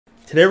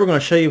Today we're going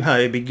to show you how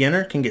a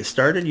beginner can get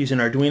started using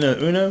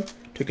Arduino Uno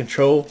to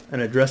control an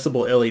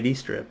addressable LED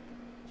strip.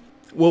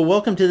 Well,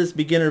 welcome to this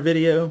beginner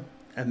video.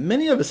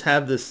 Many of us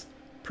have this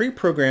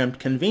pre-programmed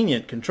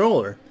convenient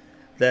controller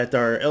that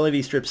our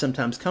LED strips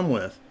sometimes come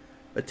with.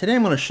 But today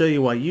I'm going to show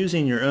you why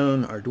using your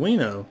own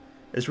Arduino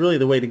is really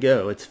the way to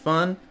go. It's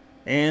fun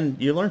and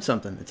you learn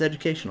something. It's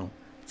educational.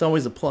 It's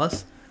always a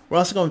plus. We're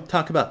also going to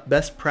talk about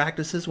best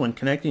practices when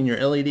connecting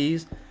your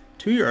LEDs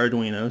to your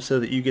Arduino so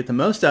that you get the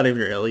most out of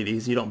your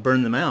LEDs, you don't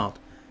burn them out,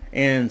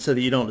 and so that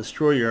you don't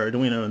destroy your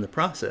Arduino in the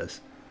process.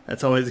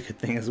 That's always a good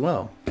thing as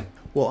well.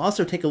 We'll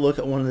also take a look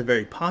at one of the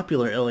very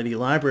popular LED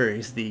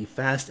libraries, the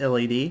Fast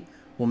LED.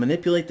 We'll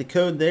manipulate the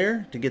code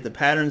there to get the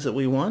patterns that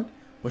we want.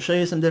 We'll show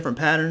you some different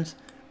patterns.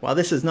 While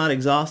this is not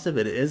exhaustive,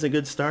 it is a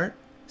good start,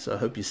 so I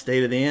hope you stay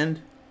to the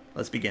end.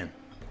 Let's begin.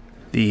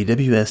 The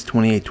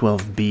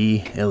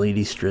WS2812B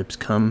LED strips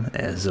come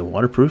as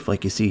waterproof,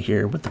 like you see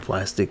here, with the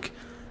plastic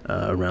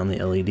around the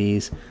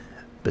LEDs,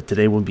 but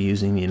today we'll be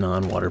using the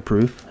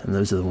non-waterproof, and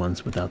those are the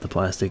ones without the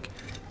plastic.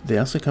 They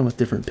also come with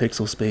different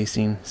pixel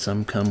spacing.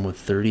 Some come with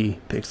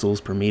 30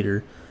 pixels per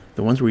meter.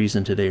 The ones we're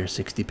using today are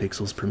 60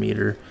 pixels per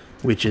meter,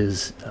 which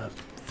is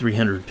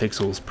 300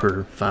 pixels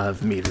per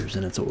 5 meters,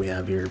 and that's what we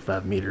have here,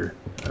 5 meter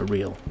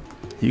reel.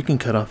 You can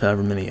cut off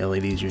however many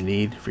LEDs you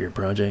need for your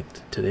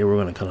project. Today we're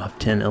going to cut off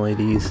 10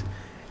 LEDs,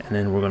 and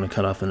then we're going to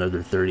cut off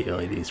another 30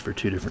 LEDs for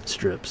 2 different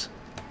strips.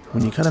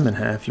 When you cut them in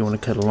half, you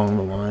want to cut along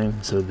the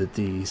line so that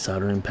the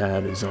soldering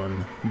pad is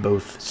on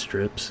both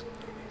strips,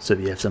 so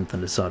that you have something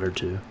to solder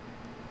to.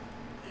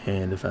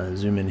 And if I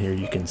zoom in here,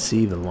 you can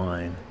see the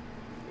line.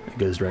 It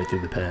goes right through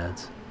the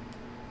pads.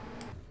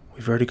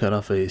 We've already cut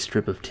off a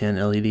strip of 10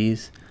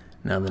 LEDs.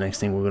 Now the next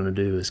thing we're going to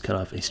do is cut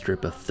off a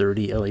strip of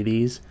 30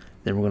 LEDs.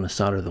 Then we're going to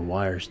solder the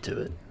wires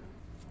to it.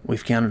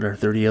 We've counted our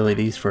 30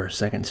 LEDs for our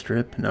second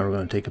strip. Now we're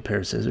going to take a pair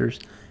of scissors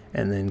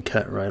and then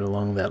cut right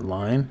along that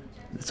line.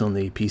 It's on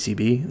the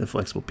PCB, the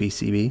flexible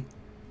PCB.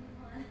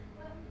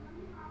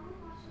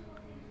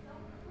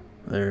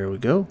 There we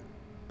go.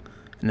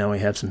 Now we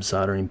have some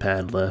soldering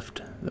pad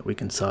left that we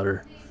can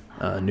solder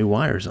new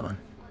wires on.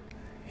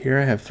 Here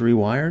I have 3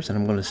 wires, and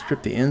I'm going to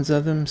strip the ends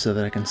of them so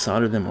that I can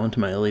solder them onto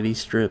my LED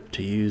strip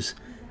to use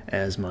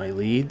as my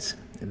leads.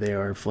 They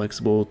are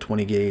flexible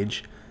 20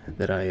 gauge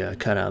that I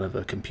cut out of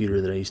a computer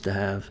that I used to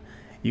have.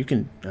 You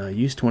can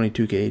use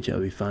 22 gauge, that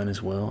would be fine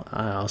as well.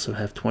 I also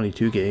have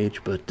 22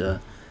 gauge, but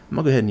I'm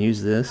going to go ahead and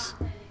use this.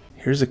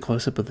 Here's a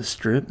close-up of the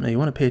strip. Now you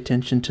want to pay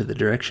attention to the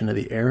direction of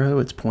the arrow.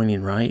 It's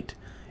pointing right.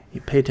 You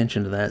pay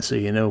attention to that so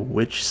you know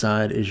which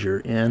side is your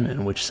in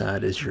and which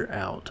side is your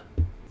out.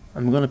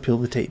 I'm going to peel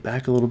the tape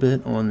back a little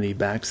bit on the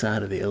back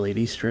side of the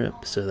LED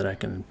strip so that I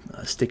can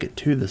stick it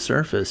to the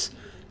surface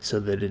so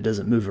that it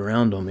doesn't move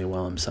around on me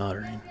while I'm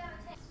soldering.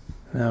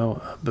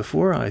 Now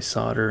before I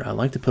solder, I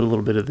like to put a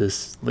little bit of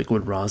this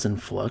liquid rosin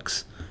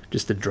flux,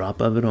 just a drop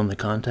of it on the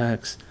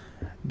contacts,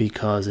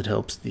 because it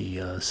helps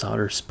the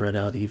solder spread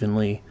out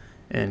evenly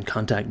and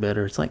contact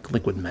better. It's like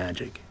liquid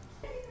magic.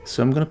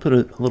 So I'm going to put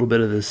a little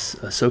bit of this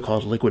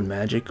so-called liquid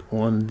magic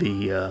on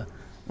the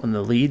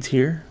leads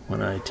here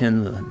when I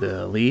tin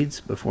the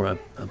leads before I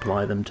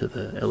apply them to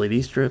the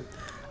LED strip.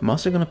 I'm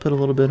also going to put a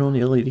little bit on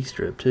the LED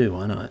strip too,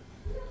 why not?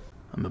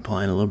 I'm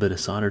applying a little bit of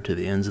solder to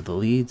the ends of the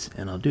leads,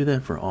 and I'll do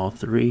that for all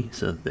 3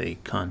 so that they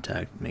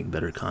make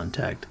better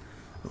contact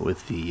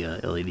with the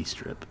LED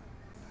strip.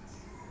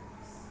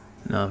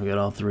 Now I've got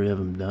all 3 of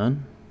them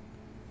done.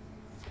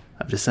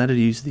 I've decided to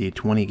use the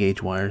 20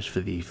 gauge wires for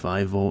the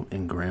 5 volt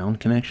and ground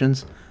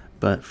connections,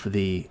 but for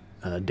the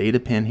data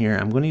pin here,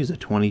 I'm going to use a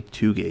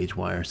 22 gauge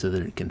wire so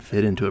that it can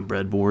fit into a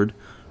breadboard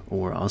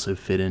or also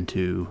fit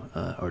into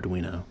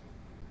Arduino.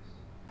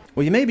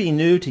 Well, you may be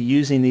new to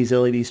using these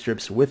LED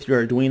strips with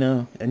your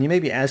Arduino, and you may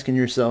be asking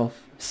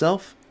yourself,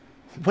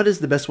 what is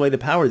the best way to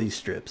power these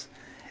strips?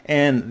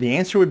 And the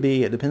answer would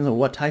be, it depends on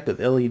what type of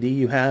LED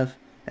you have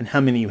and how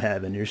many you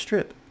have in your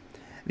strip.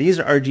 These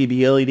are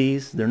RGB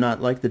LEDs. They're not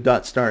like the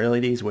dot star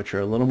LEDs, which are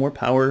a little more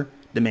power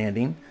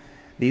demanding.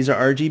 These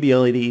are RGB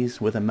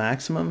LEDs with a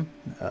maximum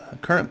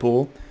current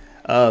pool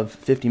of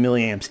 50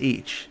 milliamps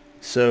each.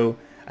 So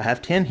I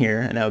have 10 here,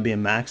 and that would be a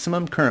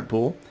maximum current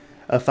pool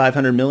of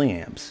 500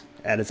 milliamps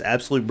at its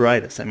absolute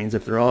brightest. That means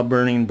if they're all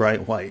burning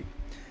bright white.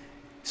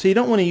 So you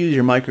don't want to use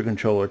your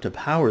microcontroller to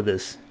power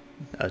this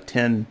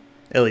 10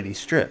 LED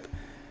strip,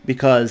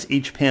 because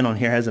each pin on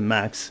here has a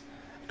max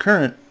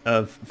current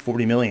of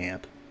 40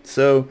 milliamp.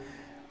 So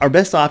our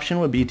best option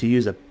would be to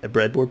use a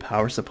breadboard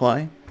power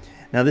supply.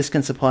 Now this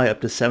can supply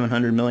up to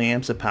 700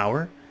 milliamps of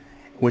power,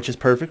 which is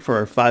perfect for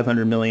our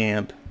 500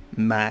 milliamp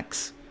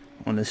max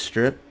on this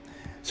strip.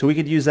 So we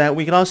could use that.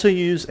 We could also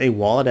use a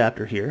wall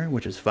adapter here,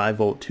 which is 5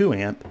 volt 2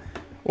 amp,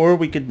 or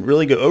we could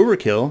really go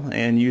overkill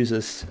and use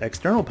this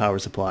external power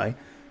supply,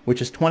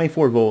 which is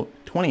 24 volt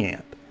 20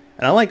 amp.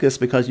 And I like this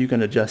because you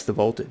can adjust the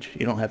voltage.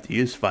 You don't have to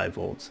use 5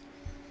 volts,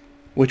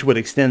 which would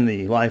extend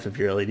the life of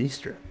your LED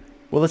strip.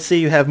 Well, let's say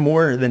you have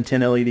more than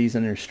 10 LEDs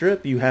in your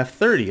strip. You have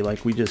 30,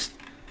 like we just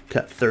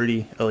cut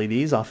 30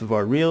 LEDs off of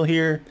our reel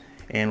here,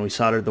 and we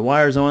soldered the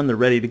wires on. They're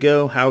ready to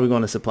go. How are we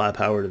going to supply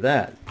power to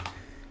that?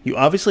 You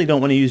obviously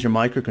don't want to use your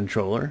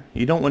microcontroller.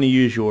 You don't want to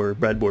use your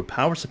breadboard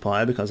power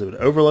supply because it would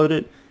overload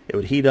it, it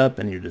would heat up,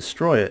 and you'd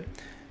destroy it.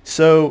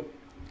 So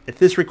if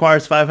this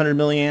requires 500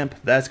 milliamp,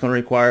 that's going to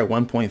require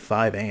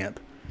 1.5 amp.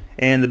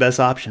 And the best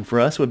option for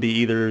us would be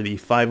either the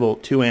 5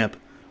 volt 2 amp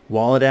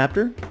wall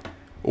adapter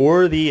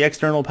or the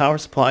external power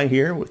supply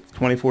here with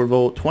 24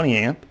 volt 20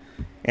 amp.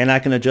 And I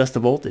can adjust the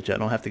voltage. I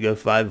don't have to go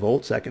 5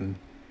 volts. I can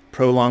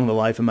prolong the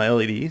life of my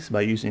LEDs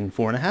by using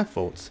 4.5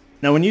 volts.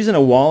 Now when using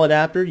a wall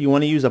adapter, you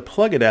want to use a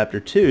plug adapter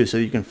too, so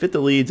you can fit the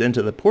leads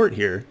into the port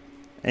here.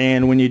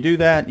 And when you do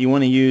that, you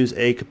want to use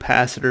a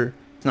capacitor.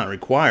 It's not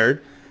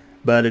required,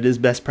 but it is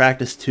best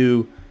practice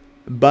to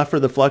buffer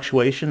the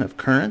fluctuation of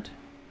current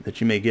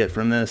that you may get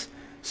from this.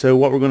 So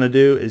what we're going to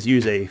do is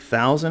use a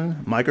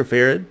 1000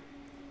 microfarad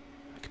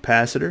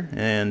capacitor,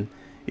 and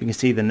you can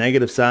see the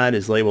negative side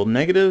is labeled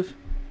negative.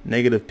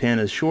 Negative pin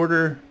is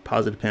shorter,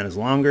 positive pin is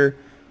longer.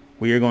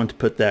 We are going to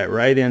put that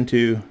right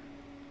into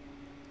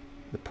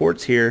the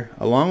ports here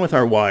along with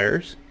our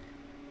wires,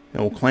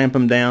 and we'll clamp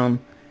them down,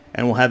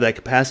 and we'll have that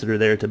capacitor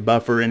there to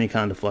buffer any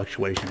kind of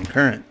fluctuation in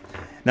current.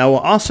 Now we're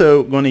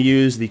also going to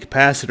use the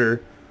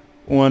capacitor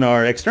on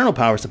our external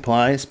power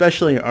supply,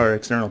 especially our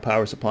external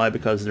power supply,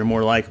 because they're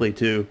more likely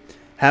to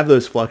have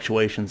those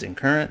fluctuations in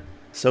current.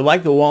 So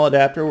like the wall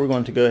adapter, we're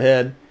going to go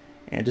ahead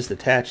and just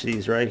attach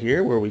these right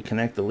here where we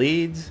connect the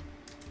leads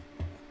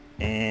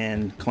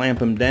and clamp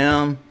them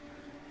down.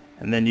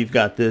 And then you've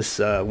got this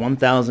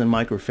 1000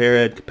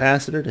 microfarad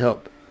capacitor to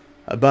help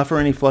buffer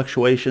any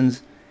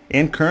fluctuations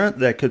in current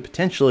that could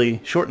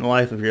potentially shorten the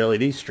life of your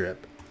LED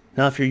strip.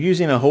 Now if you're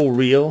using a whole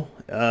reel,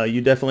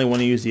 you definitely want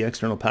to use the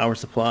external power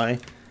supply,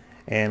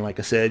 and like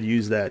I said,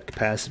 use that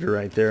capacitor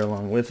right there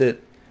along with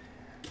it.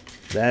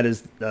 That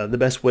is the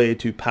best way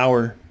to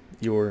power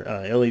your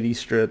LED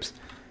strips.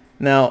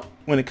 Now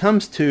when it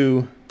comes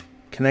to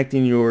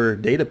connecting your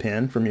data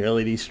pin from your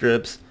LED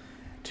strips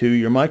to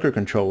your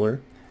microcontroller,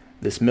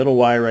 this middle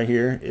wire right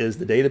here is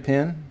the data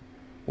pin.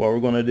 What we're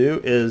going to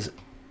do is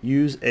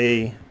use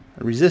a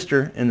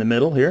resistor in the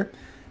middle here.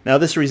 Now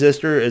this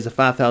resistor is a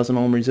 5000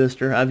 ohm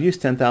resistor. I've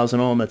used 10,000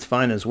 ohm, that's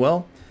fine as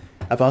well.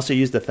 I've also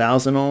used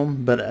 1000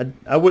 ohm, but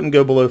I wouldn't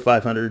go below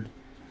 500.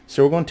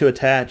 So we're going to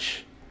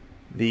attach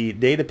the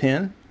data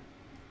pin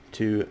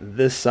to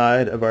this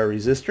side of our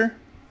resistor.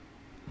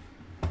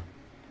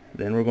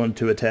 Then we're going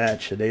to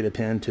attach a data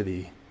pin to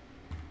the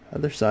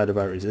other side of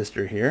our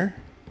resistor here,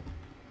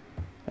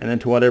 and then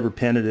to whatever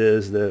pin it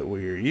is that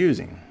we're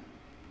using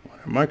on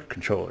our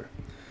microcontroller.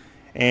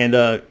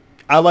 And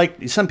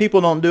some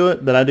people don't do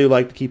it, but I do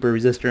like to keep a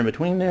resistor in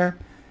between there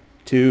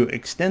to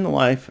extend the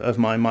life of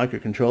my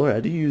microcontroller. I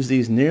do use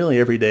these nearly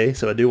every day,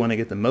 so I do want to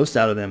get the most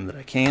out of them that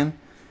I can.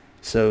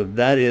 So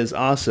that is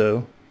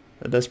also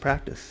a best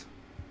practice.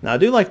 Now I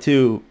do like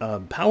to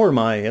power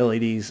my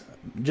LEDs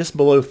just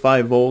below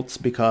 5 volts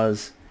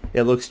because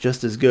it looks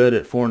just as good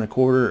at 4.25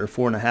 or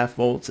 4.5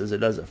 volts as it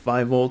does at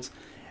 5 volts.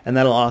 And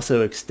that'll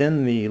also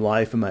extend the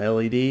life of my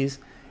LEDs.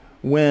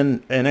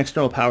 When an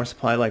external power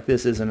supply like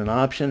this isn't an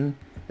option,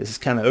 this is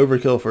kind of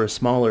overkill for a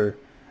smaller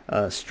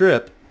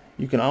strip,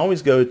 you can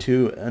always go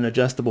to an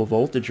adjustable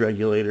voltage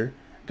regulator.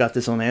 Got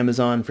this on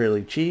Amazon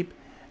fairly cheap.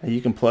 And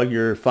you can plug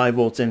your 5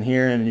 volts in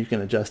here and you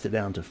can adjust it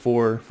down to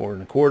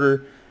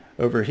 4.25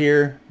 over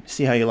here.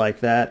 See how you like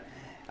that.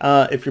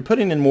 If you're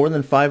putting in more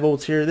than 5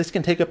 volts here, this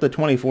can take up to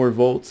 24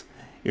 volts.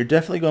 You're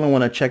definitely going to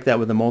want to check that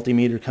with a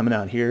multimeter coming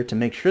out here to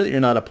make sure that you're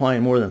not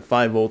applying more than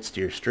 5 volts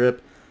to your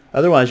strip.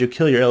 Otherwise you'll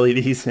kill your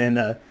LEDs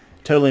and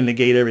totally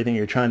negate everything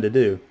you're trying to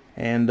do.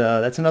 And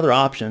that's another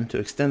option to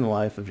extend the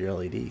life of your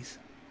LEDs.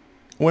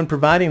 When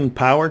providing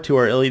power to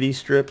our LED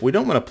strip, we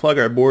don't want to plug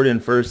our board in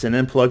first and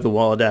then plug the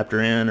wall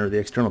adapter in or the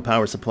external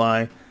power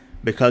supply,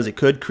 because it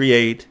could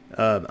create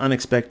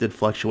unexpected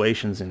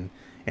fluctuations in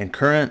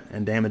current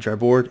and damage our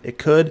board. It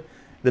could.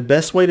 The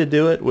best way to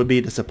do it would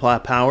be to supply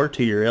power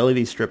to your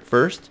LED strip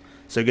first.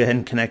 So go ahead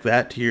and connect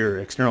that to your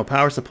external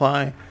power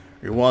supply,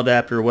 your wall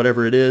adapter, or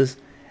whatever it is,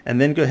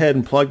 and then go ahead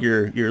and plug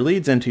your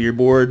leads into your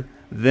board,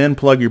 then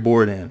plug your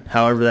board in,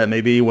 however that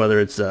may be, whether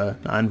it's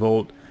 9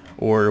 volt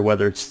or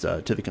whether it's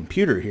to the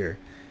computer here.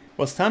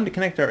 Well, it's time to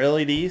connect our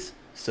LEDs.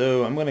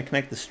 So I'm going to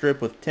connect the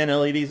strip with 10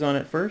 LEDs on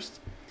it first,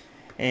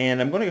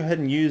 and I'm going to go ahead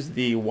and use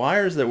the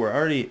wires that were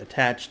already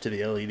attached to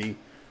the LED.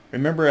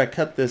 Remember, I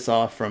cut this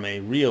off from a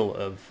reel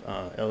of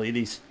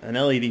LEDs, an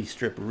LED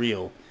strip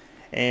reel,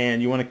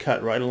 and you want to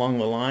cut right along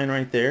the line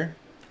right there.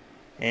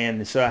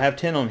 And so I have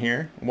 10 on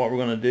here. And what we're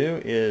going to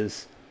do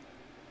is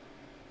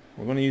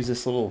we're going to use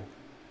this little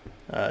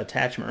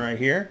attachment right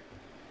here,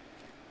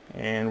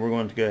 and we're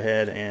going to go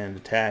ahead and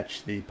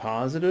attach the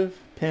positive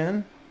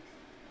pin,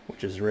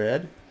 which is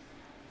red.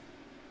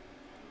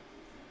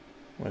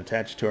 I'm going to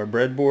attach it to our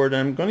breadboard.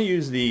 I'm going to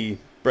use the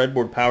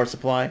breadboard power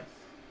supply.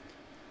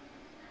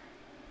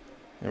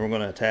 And we're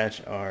going to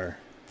attach our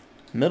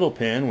middle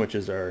pin, which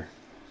is our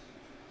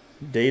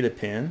data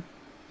pin.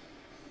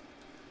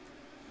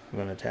 I'm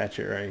going to attach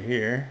it right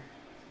here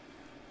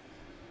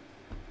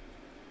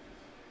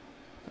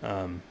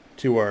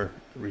to our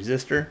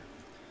resistor.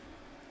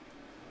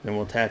 Then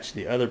we'll attach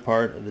the other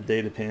part of the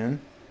data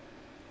pin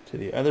to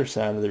the other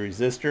side of the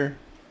resistor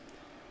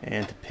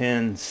and to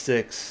pin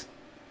 6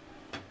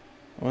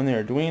 on the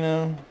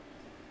Arduino.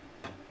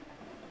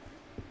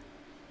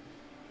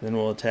 Then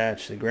we'll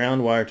attach the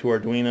ground wire to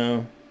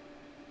Arduino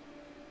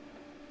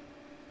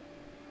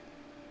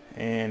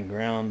and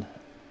ground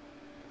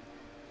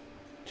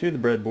to the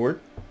breadboard.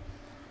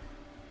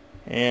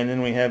 And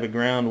then we have a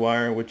ground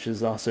wire which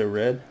is also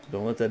red.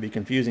 Don't let that be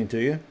confusing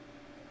to you.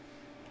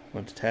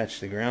 We'll attach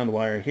the ground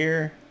wire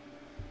here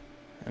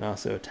and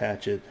also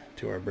attach it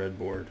to our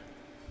breadboard.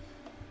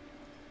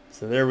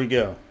 So there we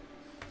go.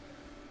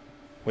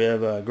 We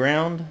have a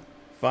ground,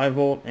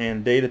 5-volt,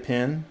 and data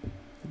pin.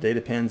 The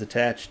data pin's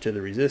attached to the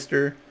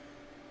resistor,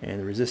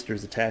 and the resistor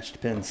is attached to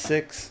pin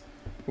 6.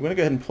 We're going to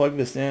go ahead and plug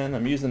this in.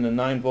 I'm using the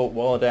 9-volt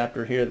wall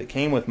adapter here that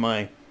came with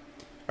my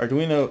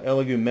Arduino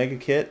Elegoo Mega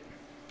Kit.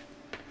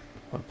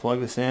 I'll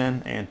plug this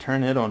in and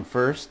turn it on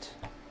first.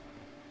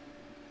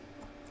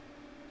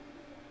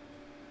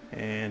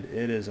 And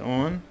it is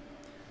on.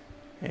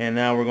 And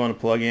now we're going to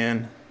plug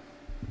in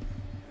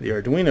the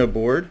Arduino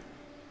board.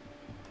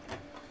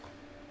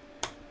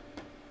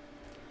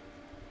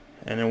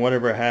 And then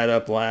whatever I had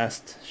up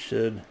last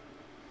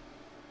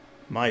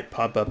might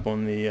pop up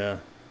on the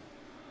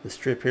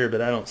strip here,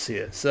 but I don't see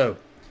it. So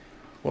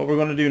what we're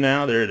going to do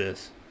now, there it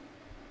is.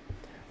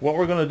 What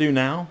we're going to do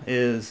now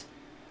is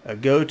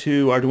go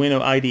to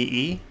Arduino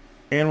IDE,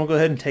 and we'll go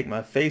ahead and take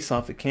my face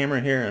off the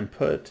camera here and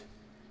put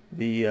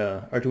the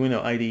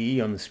Arduino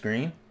IDE on the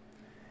screen.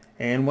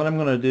 And what I'm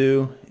going to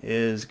do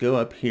is go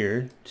up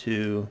here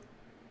to,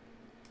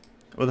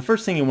 well, the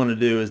first thing you want to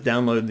do is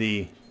download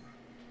the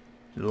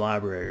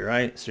library,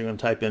 right? So you're going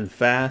to type in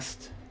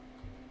fast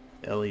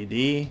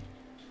LED,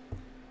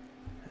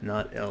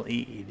 not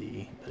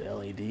LED, but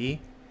LED,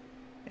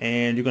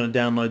 and you're going to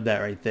download that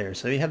right there.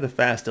 So you have the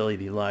fast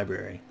LED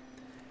library.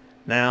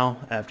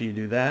 Now, after you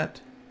do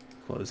that,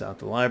 close out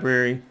the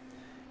library.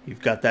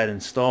 You've got that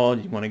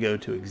installed. You want to go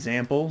to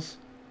examples,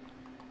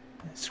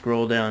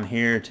 scroll down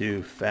here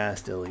to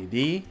fast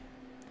LED,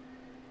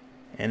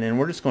 and then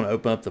we're just going to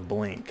open up the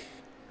blink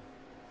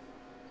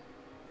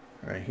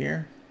right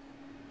here.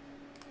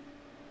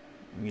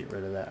 Get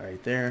rid of that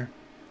right there.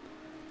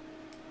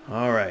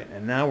 Alright,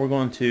 and now we're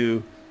going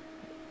to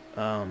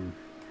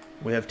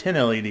we have 10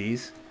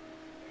 LEDs,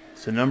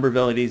 so number of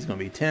LEDs is going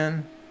to be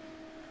 10.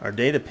 Our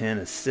data pin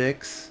is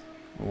 6.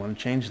 We want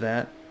to change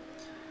that,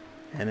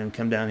 and then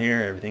come down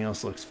here. Everything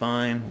else looks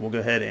fine. We'll go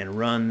ahead and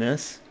run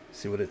this,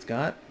 see what it's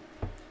got.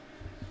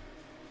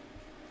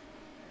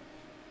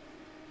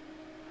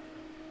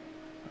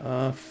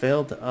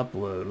 Failed to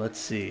upload. Let's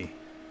see.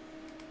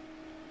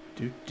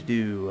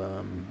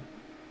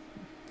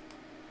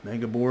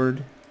 Mega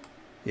board.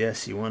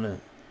 Yes, you want to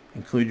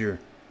include your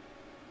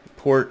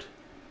port.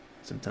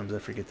 Sometimes I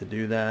forget to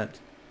do that.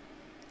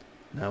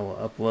 Now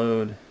we'll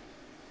upload,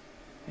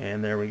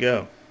 and there we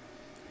go.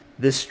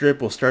 This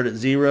strip will start at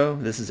 0.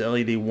 This is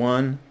LED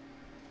 1,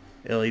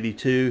 LED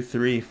 2,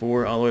 3,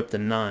 4, all the way up to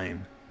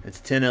 9. It's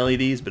 10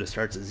 LEDs, but it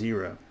starts at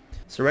 0.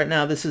 So right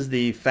now this is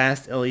the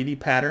fast LED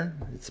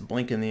pattern. It's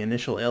blinking the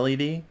initial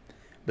LED.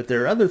 But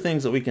there are other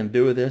things that we can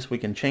do with this. We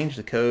can change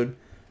the code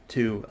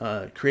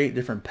to create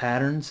different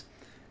patterns.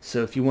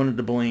 So if you wanted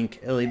to blink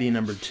LED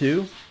number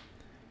 2,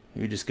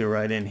 you just go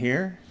right in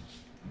here,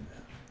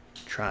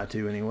 try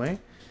to anyway,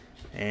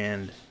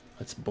 and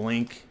let's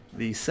blink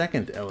the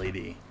second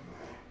LED.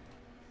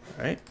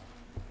 Alright,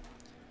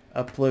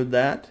 upload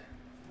that,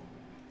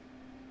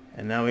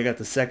 and now we got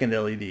the second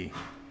LED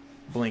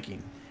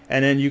blinking.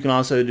 And then you can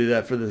also do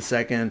that for the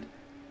second,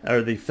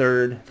 or the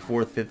third,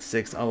 fourth, fifth,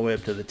 sixth, all the way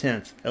up to the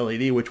 10th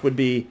LED, which would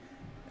be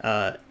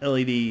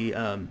LEDs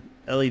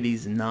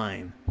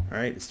 9.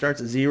 Alright, it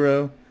starts at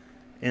 0,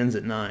 ends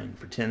at 9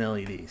 for 10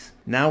 LEDs.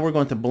 Now we're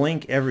going to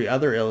blink every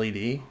other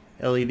LED.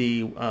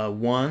 LED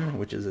 1,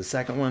 which is the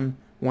second one,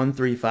 1,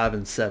 3, 5,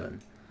 and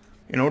 7.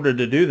 In order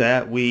to do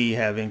that, we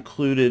have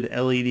included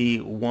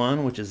LED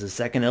 1, which is the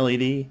second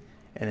LED,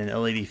 and then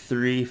LED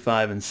 3,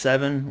 5, and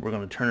 7. We're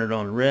going to turn it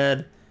on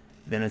red.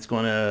 Then it's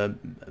going to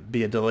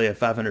be a delay of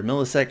 500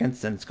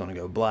 milliseconds, then it's going to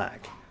go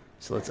black.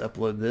 So let's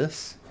upload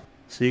this.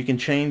 So you can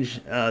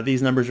change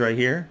these numbers right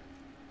here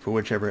for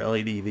whichever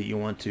LED that you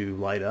want to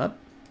light up.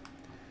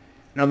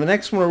 Now the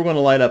next one, we're going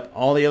to light up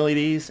all the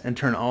LEDs and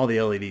turn all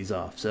the LEDs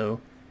off.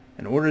 So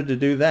in order to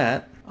do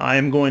that, I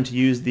am going to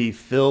use the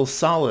fill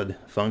solid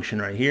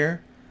function right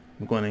here.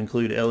 I'm going to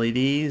include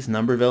LEDs,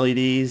 number of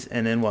LEDs,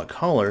 and then what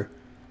color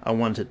I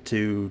want it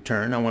to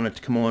turn. I want it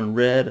to come on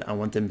red. I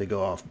want them to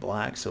go off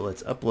black. So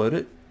let's upload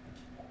it.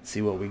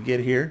 See what we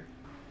get here.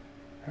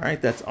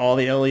 Alright, that's all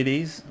the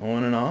LEDs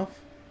on and off.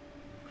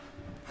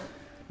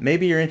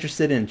 Maybe you're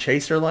interested in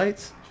chaser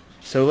lights.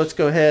 So let's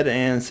go ahead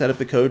and set up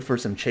the code for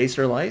some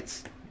chaser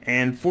lights.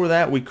 And for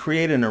that, we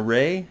create an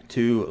array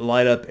to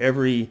light up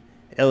every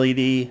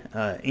LED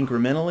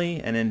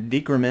incrementally, and then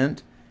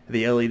decrement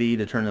the LED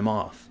to turn them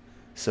off.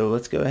 So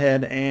let's go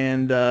ahead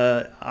and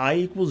I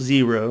equals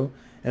 0.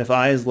 And if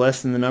I is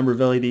less than the number of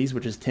LEDs,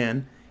 which is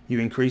 10, you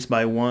increase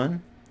by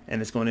 1.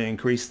 and it's going to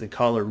increase the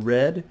color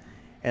red.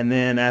 And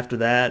then after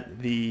that,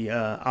 the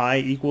I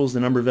equals the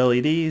number of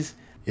LEDs.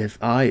 If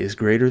I is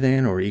greater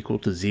than or equal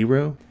to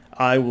 0,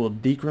 I will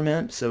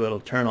decrement, so it'll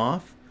turn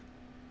off.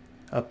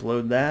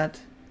 Upload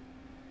that,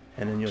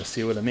 and then you'll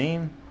see what I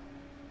mean.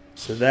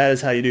 So that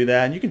is how you do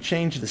that. And you can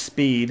change the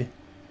speed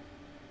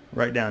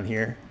right down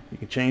here. You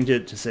can change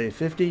it to say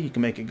 50. You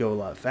can make it go a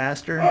lot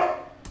faster.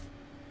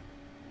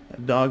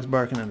 That dog's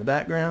barking in the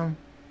background.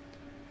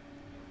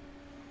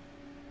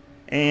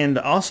 And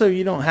also,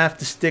 you don't have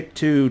to stick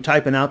to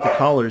typing out the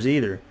colors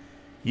either.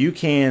 You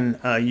can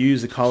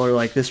use a color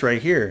like this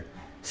right here.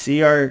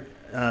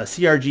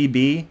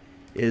 CRGB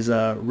is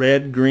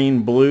red,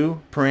 green,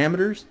 blue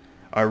parameters.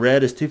 Our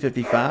red is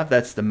 255,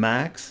 that's the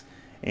max,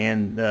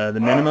 and the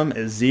minimum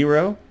is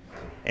 0.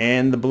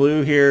 And the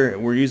blue here,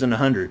 we're using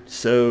 100.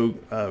 So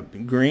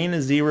green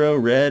is 0,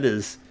 red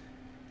is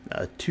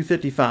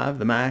 255,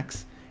 the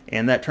max,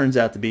 and that turns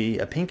out to be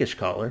a pinkish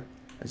color,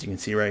 as you can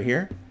see right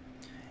here.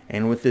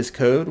 And with this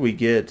code, we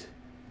get,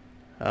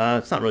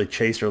 it's not really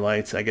chaser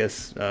lights, I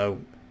guess,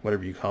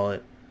 whatever you call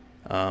it,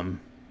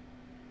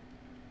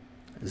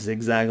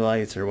 zigzag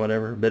lights or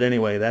whatever. But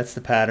anyway, that's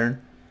the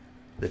pattern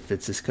that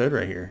fits this code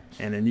right here.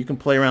 And then you can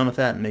play around with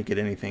that and make it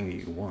anything that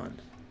you want.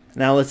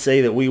 Now let's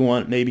say that we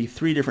want maybe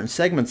 3 different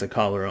segments of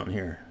color on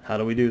here. How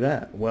do we do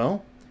that?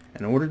 Well,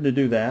 in order to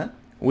do that,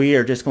 we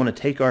are just going to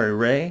take our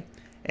array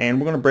and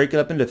we're going to break it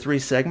up into 3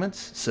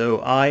 segments.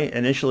 So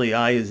initially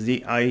I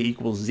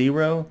equals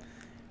 0.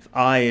 If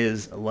I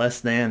is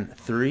less than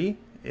 3,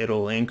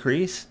 it'll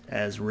increase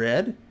as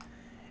red.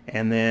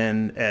 And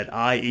then at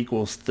I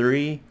equals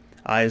 3,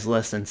 I is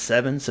less than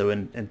 7. So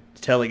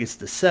until it gets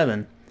to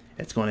 7,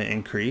 it's going to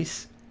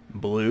increase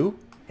blue.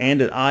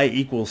 And at I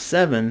equals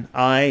 7,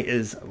 I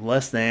is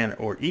less than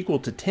or equal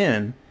to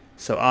 10,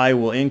 so I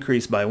will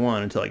increase by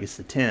 1 until it gets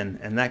to 10,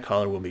 and that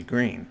color will be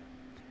green.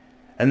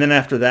 And then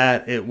after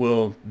that, it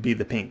will be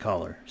the pink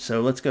color. So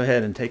let's go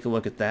ahead and take a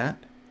look at that.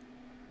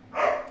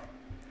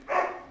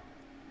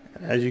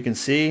 As you can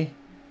see,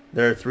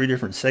 there are 3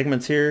 different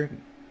segments here,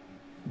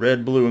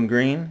 red, blue, and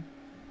green,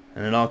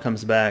 and it all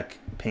comes back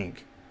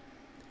pink.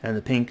 And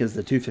the pink is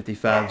the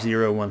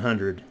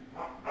 255-0-100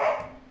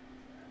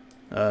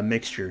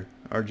 mixture.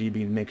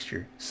 RGB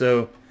mixture.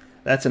 So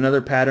that's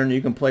another pattern you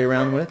can play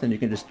around with, and you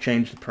can just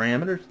change the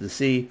parameters to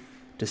see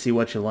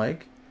what you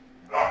like.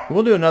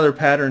 We'll do another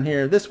pattern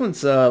here. This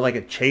one's like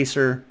a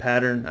chaser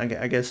pattern,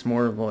 I guess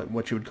more of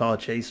what you would call a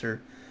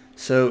chaser.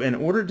 So in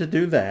order to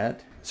do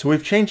that, so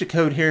we've changed the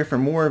code here for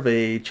more of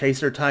a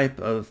chaser type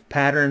of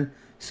pattern.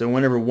 So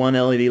whenever one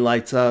LED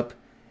lights up,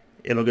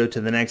 it'll go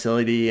to the next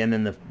LED, and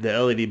then the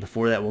LED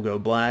before that will go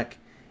black.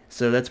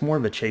 So that's more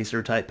of a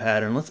chaser type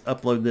pattern. Let's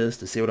upload this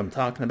to see what I'm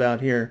talking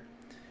about here.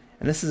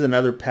 And this is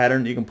another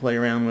pattern you can play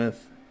around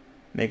with.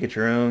 Make it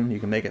your own.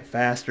 You can make it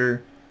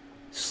faster,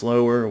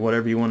 slower,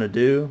 whatever you want to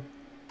do.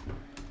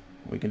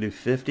 We can do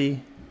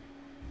 50.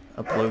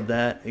 Upload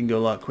that. It can go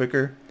a lot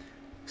quicker.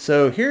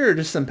 So here are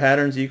just some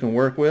patterns you can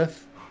work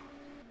with.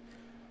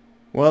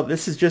 Well,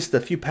 this is just a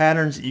few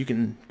patterns that you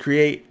can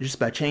create just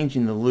by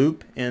changing the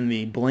loop in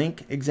the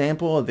blink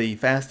example of the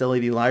fast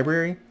LED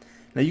library.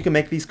 Now you can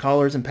make these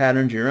colors and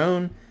patterns your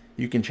own.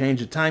 You can change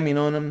the timing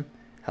on them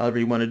however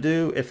you want to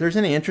do. If there's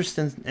any interest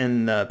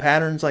in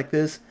patterns like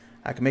this,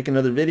 I can make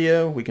another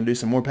video. We can do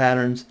some more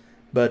patterns,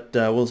 but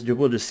we'll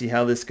just see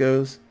how this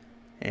goes,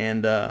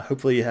 and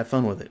hopefully you have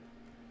fun with it.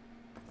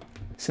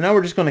 So now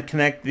we're just going to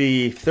connect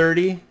the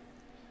 30.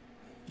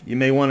 You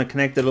may want to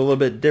connect it a little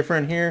bit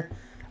different here.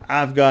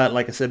 I've got,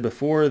 like I said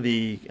before,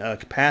 the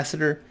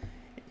capacitor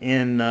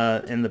in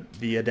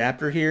the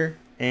adapter here,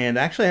 and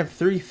actually I have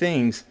 3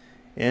 things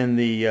in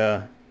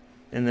the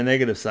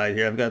negative side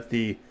here. I've got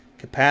the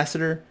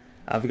capacitor,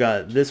 I've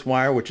got this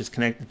wire which is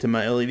connected to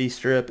my LED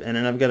strip, and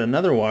then I've got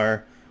another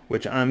wire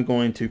which I'm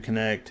going to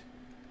connect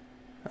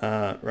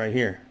right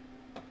here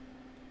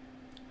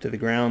to the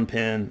ground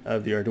pin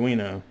of the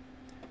Arduino.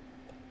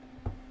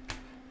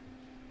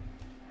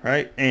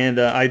 Right, and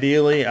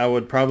ideally I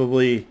would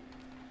probably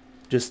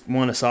just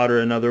want to solder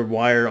another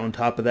wire on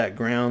top of that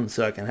ground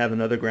so I can have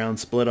another ground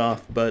split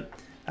off, but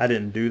I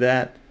didn't do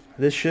that.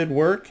 This should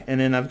work. And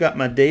then I've got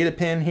my data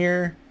pin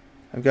here.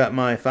 I've got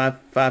my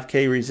 5K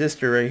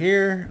resistor right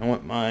here. I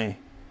want my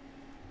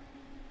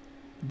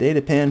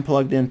data pin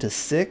plugged into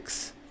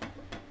 6.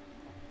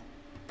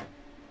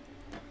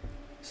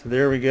 So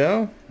there we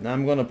go. Now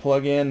I'm going to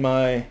plug in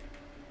my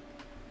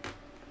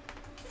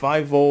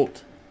 5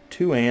 volt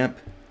 2 amp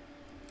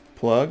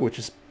plug, which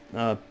is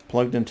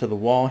plugged into the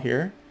wall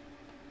here.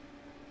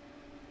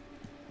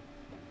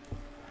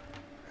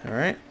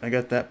 Alright, I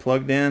got that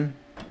plugged in.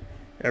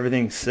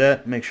 Everything's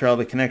set. Make sure all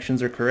the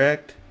connections are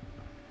correct.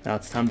 Now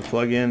it's time to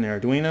plug in the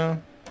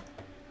Arduino.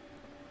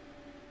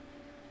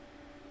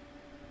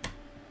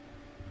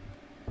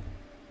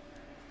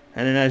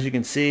 And then as you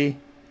can see,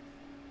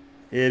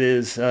 it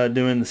is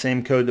doing the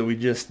same code that we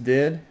just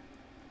did.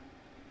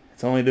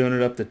 It's only doing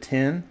it up to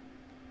 10.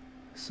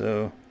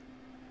 So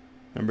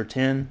number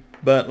 10.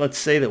 But let's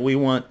say that we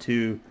want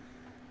to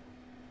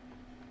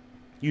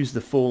use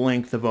the full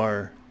length of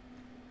our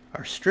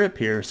our strip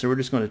here, so we're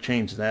just going to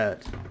change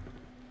that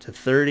to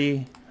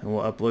 30, and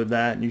we'll upload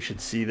that, and you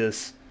should see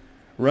this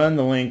run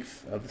the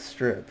length of the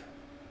strip.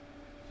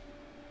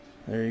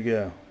 There you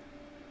go.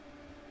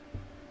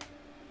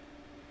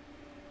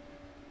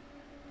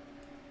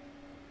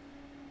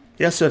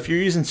 Yeah, so if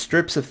you're using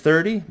strips of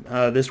 30,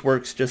 this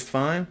works just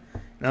fine.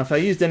 Now if I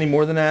used any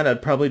more than that,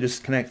 I'd probably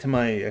just connect to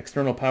my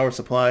external power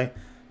supply,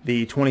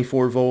 the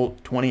 24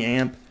 volt, 20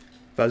 amp.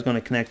 If I was going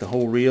to connect the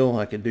whole reel,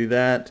 I could do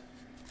that,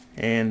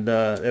 and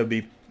that'd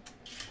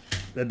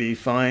be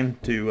fine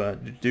to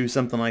do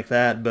something like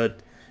that. But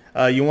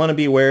you want to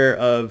be aware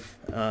of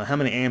how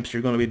many amps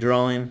you're going to be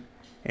drawing,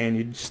 and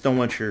you just don't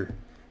want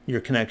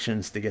your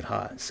connections to get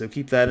hot. So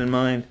keep that in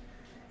mind,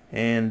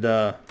 and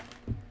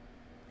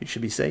you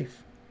should be safe.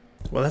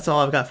 Well, that's all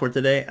I've got for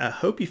today. I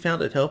hope you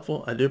found it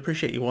helpful. I do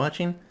appreciate you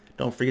watching.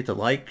 Don't forget to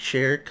like,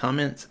 share,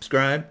 comment,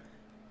 subscribe,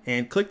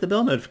 and click the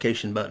bell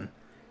notification button.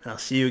 And I'll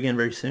see you again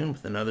very soon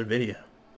with another video.